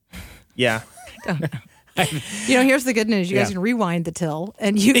 Yeah. Here's the good news. You guys Yeah. can rewind the till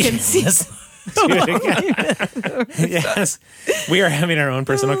and you can see. Do it again. Yes. We are having our own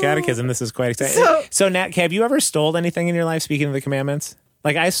personal catechism. This is quite exciting. So, Nat, have you ever stole anything in your life, speaking of the commandments?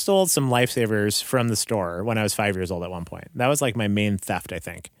 Like, I stole some Lifesavers from the store when I was 5 years old at one point. That was like my main theft, I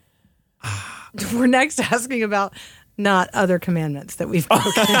think. We're next asking about not other commandments that we've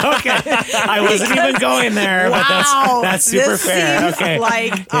broken. Okay. I wasn't even going there, but that's super this fair. seems Okay.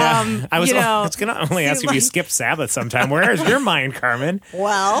 like, I was I going to only ask seems if you like- skip Sabbath sometime. Where is your mind, Carmen?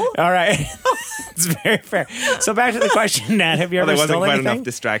 well, All right. It's very fair. So back to the question, Nat. Have you Well, ever there wasn't stolen quite anything? enough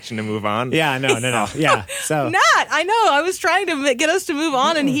distraction to move on. Yeah, no. Yeah. So Nat, I know. I was trying to get us to move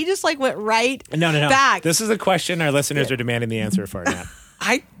on, and he just went right no. back. This is a question our listeners are demanding the answer for, Nat.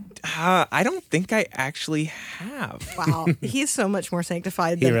 I don't think I actually have. Wow, he's so much more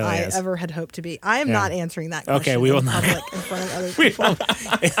sanctified He than really I is. ever had hoped to be. I am Yeah. not answering that question. Okay, we will in not. public in front of other We people.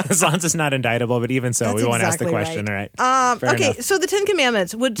 won't, as long as it's not indictable, but even so, That's we won't ask the exactly question. right. All right. Fair Okay, enough. so the 10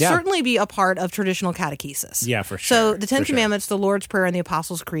 Commandments would Yeah. certainly be a part of traditional catechesis. Yeah, for So sure. the 10 For sure. Commandments, the Lord's Prayer, and the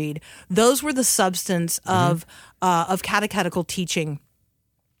Apostles' Creed, those were the substance Mm-hmm. of catechetical teaching.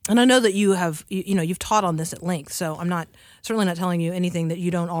 And I know that you have, you've taught on this at length, so I'm certainly not telling you anything that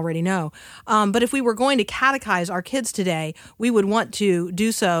you don't already know. But if we were going to catechize our kids today, we would want to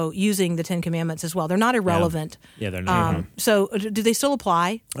do so using the 10 Commandments as well. They're not irrelevant. Yeah, they're not. So do they still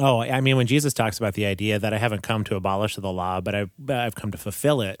apply? Oh, I mean, when Jesus talks about the idea that I haven't come to abolish the law, but I've come to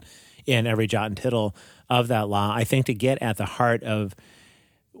fulfill it in every jot and tittle of that law, I think to get at the heart of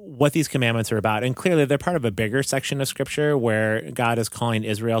what these commandments are about. And clearly they're part of a bigger section of scripture where God is calling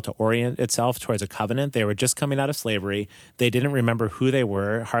Israel to orient itself towards a covenant. They were just coming out of slavery. They didn't remember who they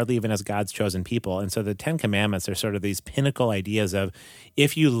were, hardly even as God's chosen people. And so the 10 Commandments are sort of these pinnacle ideas of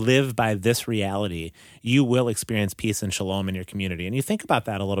if you live by this reality, you will experience peace and shalom in your community. And you think about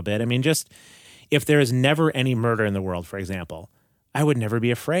that a little bit. I mean, just if there is never any murder in the world, for example, I would never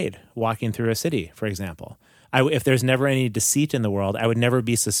be afraid walking through a city, for example. If there's never any deceit in the world, I would never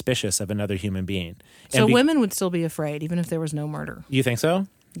be suspicious of another human being. So women would still be afraid, even if there was no murder. You think so?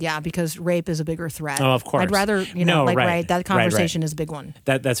 Yeah, because rape is a bigger threat. Oh, of course. I'd rather, No, right. that conversation Right. is a big one.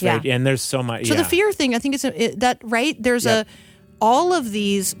 That's Yeah. right. And there's so much. So yeah. the fear thing, I think there's Yep. all of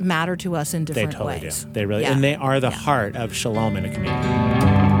these matter to us in They different totally ways. do. They really, Yeah. and they are the Yeah. heart of shalom in a community.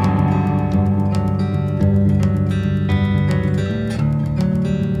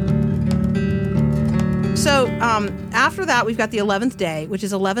 So after that, we've got the 11th day, which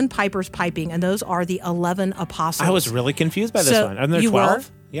is 11 pipers piping, and those are the 11 apostles. I was really confused by this So one. Aren't there you 12? were?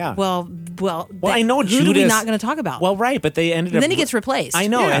 Yeah. Well, I know who Judas. are we not going to talk about? Well, right, but they ended up. and then he gets replaced. I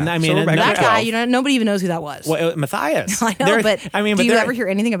know, Yeah, and I mean, so we're back another to that guy. 12. Nobody even knows who that was. Well, Matthias. I know, They're- but I mean, do but you they're- ever hear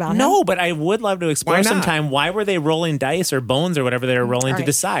anything about him? No, but I would love to explore Why not? sometime. Why were they rolling dice or bones or whatever they were rolling All to right.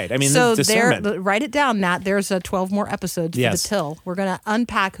 decide? I mean, so discernment. write it down, Nat. There's 12 more episodes Yes. for the till. We're going to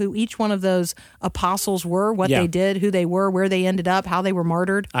unpack who each one of those apostles were, what Yeah. they did, who they were, where they ended up, how they were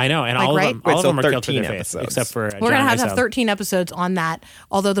martyred. I know, and Like, all of right? them, Wait, all of so them are killed for 13 their faith, episodes. except for We're going to have John 13 episodes on that,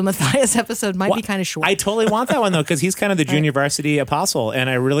 although the Matthias episode might be kind of short. I totally want that one though, because he's kind of the junior varsity apostle, and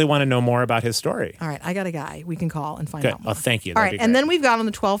I really want to know more about his story. All right, I got a guy we can call and find Good. out more. Oh, thank you. All That'd right, be and great. then we've got on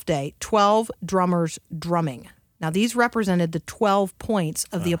the 12th day 12 drummers drumming. Now, these represented the 12 points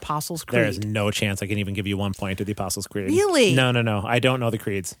of the Apostles' Creed. There is no chance I can even give you 1 point to the Apostles' Creed. Really? No. I don't know the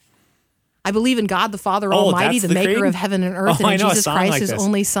creeds. I believe in God the Father Oh, Almighty, that's the the maker creed? of heaven and earth, Oh, I and in know a Jesus song Christ, like his this.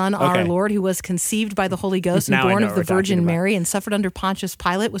 only Son, our Okay. Lord, who was conceived by the Holy Ghost and Now I born know of what the we're talking Virgin about. Mary and suffered under Pontius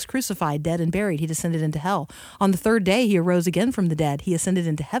Pilate, was crucified, dead, and buried. He descended into hell. On the third day, he arose again from the dead. He ascended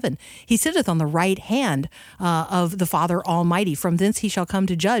into heaven. He sitteth on the right hand of the Father Almighty. From thence he shall come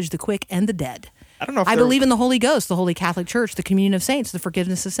to judge the quick and the dead. I don't know if I they're- believe in the Holy Ghost, the Holy Catholic Church, the communion of saints, the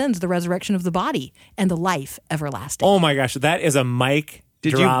forgiveness of sins, the resurrection of the body, and the life everlasting. Oh my gosh, that is a mic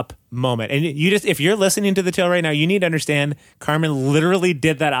Did you- drop moment. And you just, if you're listening to the till right now, you need to understand Carmen literally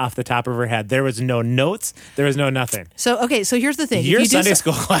did that off the top of her head. There was no notes. There was no nothing. So here's the thing. If Your you do Sunday so-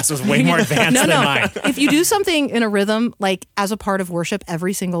 school class was way more advanced no, than no. mine. If you do something in a rhythm, like as a part of worship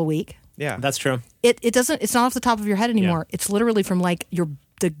every single week, Yeah. That's true. it doesn't. It's not off the top of your head anymore. It's literally from like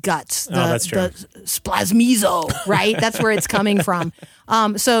the guts, that's true. the splasmizo, right? That's where it's coming from.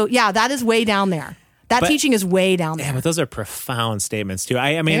 So yeah, that is way down there. That But- teaching is way down there. Yeah, but those are profound statements too.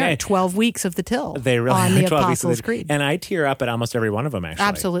 I mean, They are 12 weeks of the till they really on are the 12 weeks of Apostles' the- Creed. And I tear up at almost every one of them, actually.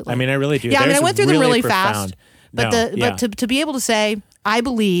 Absolutely. I mean, I really do. Yeah, I mean, I There's went through them really profound- fast. But No, yeah. but to be able to say I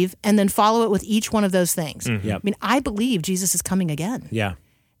believe and then follow it with each one of those things. Yep. I mean, I believe Jesus is coming again. Yeah.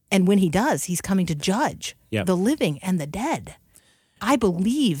 And when he does, he's coming to judge Yep. the living and the dead. I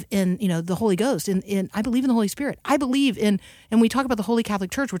believe in, the Holy Ghost, I believe in the Holy Spirit. I believe in, and we talk about the Holy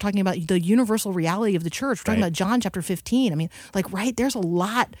Catholic Church, we're talking about the universal reality of the church. We're talking Right. about John chapter 15. I mean, there's a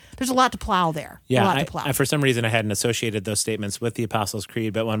lot to plow there. Yeah, a lot to plow. I, for some reason, I hadn't associated those statements with the Apostles'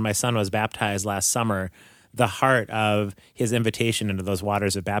 Creed, but when my son was baptized last summer, the heart of his invitation into those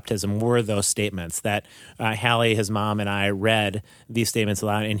waters of baptism were those statements that Hallie, his mom, and I read these statements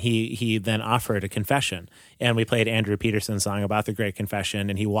aloud, and he then offered a confession. And we played Andrew Peterson's song about the Great Confession,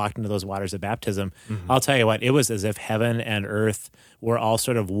 and he walked into those waters of baptism. Mm-hmm. I'll tell you what, it was as if heaven and earth were all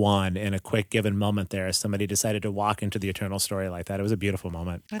sort of one in a quick given moment there as somebody decided to walk into the eternal story like that. It was a beautiful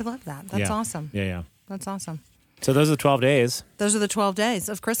moment. I love that. That's Yeah. awesome. Yeah. That's awesome. So those are the 12 days. Those are the 12 days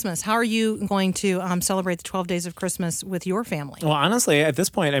of Christmas. How are you going to celebrate the 12 days of Christmas with your family? Well, honestly, at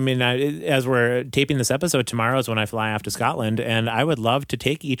this point, I mean, as we're taping this episode, tomorrow is when I fly off to Scotland, and I would love to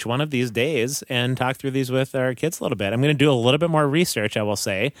take each one of these days and talk through these with our kids a little bit. I'm going to do a little bit more research, I will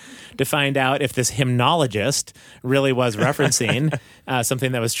say, to find out if this hymnologist really was referencing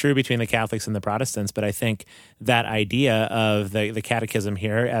something that was true between the Catholics and the Protestants. But I think that idea of the catechism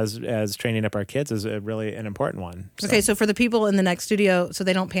here as training up our kids is really an important one. So Okay, so for the people in the next studio, so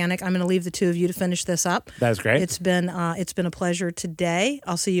they don't panic, I'm going to leave the two of you to finish this up. That was great. It's been a pleasure today.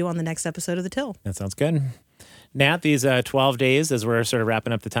 I'll see you on the next episode of The Till. That sounds good. Nat, these 12 days as we're sort of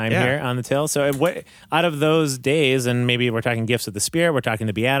wrapping up the time Yeah. here on the till. So what out of those days, and maybe we're talking gifts of the Spirit, we're talking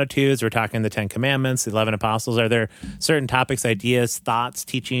the Beatitudes, we're talking the 10 Commandments, the 11 Apostles, are there certain topics, ideas, thoughts,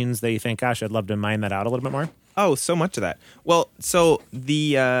 teachings that you think, gosh, I'd love to mine that out a little bit more? Oh, so much of that. Well, so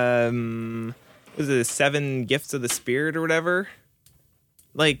the was it 7 gifts of the Spirit or whatever?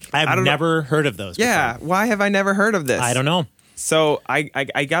 Like I I've don't know. never heard of those Yeah, before. why have I never heard of this? I don't know. So I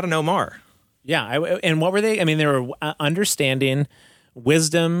got to know more. Yeah. And what were they? I mean, they were understanding,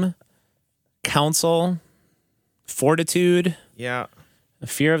 wisdom, counsel, fortitude, Yeah.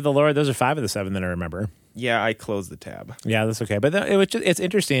 fear of the Lord. Those are 5 of the 7 that I remember. Yeah, I closed the tab. Yeah, that's okay. But it's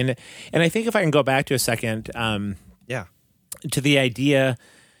interesting. And I think if I can go back to a second Yeah. to the idea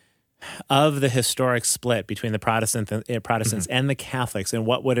of the historic split between the Protestants and the Catholics and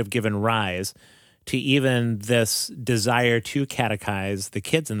what would have given rise to even this desire to catechize the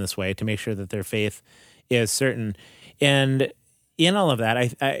kids in this way to make sure that their faith is certain. And in all of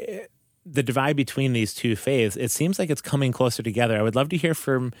that, the divide between these two faiths, it seems like it's coming closer together. I would love to hear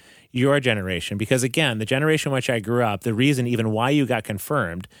from your generation, because again, the generation in which I grew up, the reason even why you got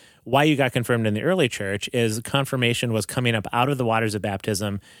confirmed in the early church is confirmation was coming up out of the waters of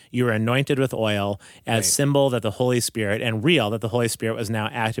baptism. You were anointed with oil as symbol that the Holy Spirit, and real that the Holy Spirit was now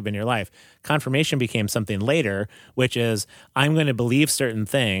active in your life. Confirmation became something later, which is I'm going to believe certain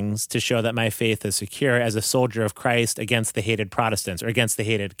things to show that my faith is secure as a soldier of Christ against the hated Protestants or against the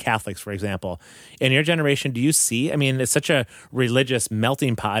hated Catholics, for example. In your generation, do you see, I mean, it's such a religious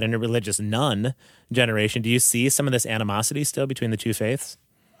melting pot and a religious nun generation. Do you see some of this animosity still between the two faiths?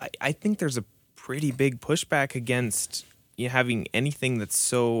 I think there's a pretty big pushback against having anything that's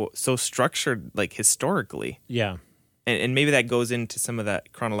so structured, like historically. Yeah. And maybe that goes into some of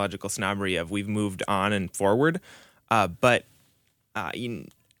that chronological snobbery of we've moved on and forward. But I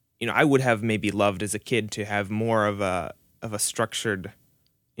would have maybe loved as a kid to have more of a structured,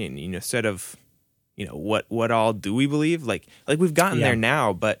 sort of, what all do we believe? Like we've gotten there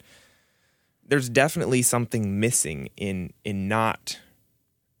now, but there's definitely something missing in not,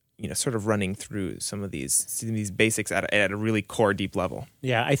 sort of running through some of these basics at a really core, deep level.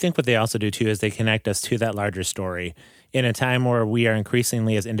 Yeah, I think what they also do, too, is they connect us to that larger story. In a time where we are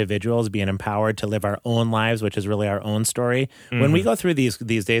increasingly, as individuals, being empowered to live our own lives, which is really our own story. Mm-hmm. When we go through these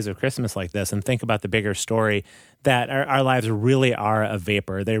days of Christmas like this and think about the bigger story, that our lives really are a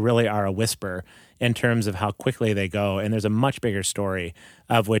vapor. They really are a whisper in terms of how quickly they go. And there's a much bigger story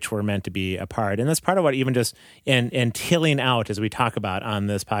of which we're meant to be a part. And that's part of what even just in tilling out, as we talk about on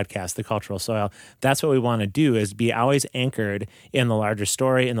this podcast, the cultural soil, that's what we want to do, is be always anchored in the larger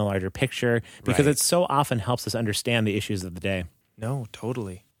story, in the larger picture, because it so often helps us understand the issues of the day. No,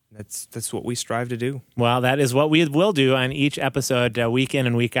 totally. That's what we strive to do. Well, that is what we will do on each episode, week in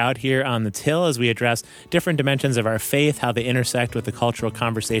and week out here on The Till, as we address different dimensions of our faith, how they intersect with the cultural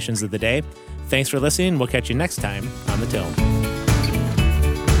conversations of the day. Thanks for listening. We'll catch you next time on The Till.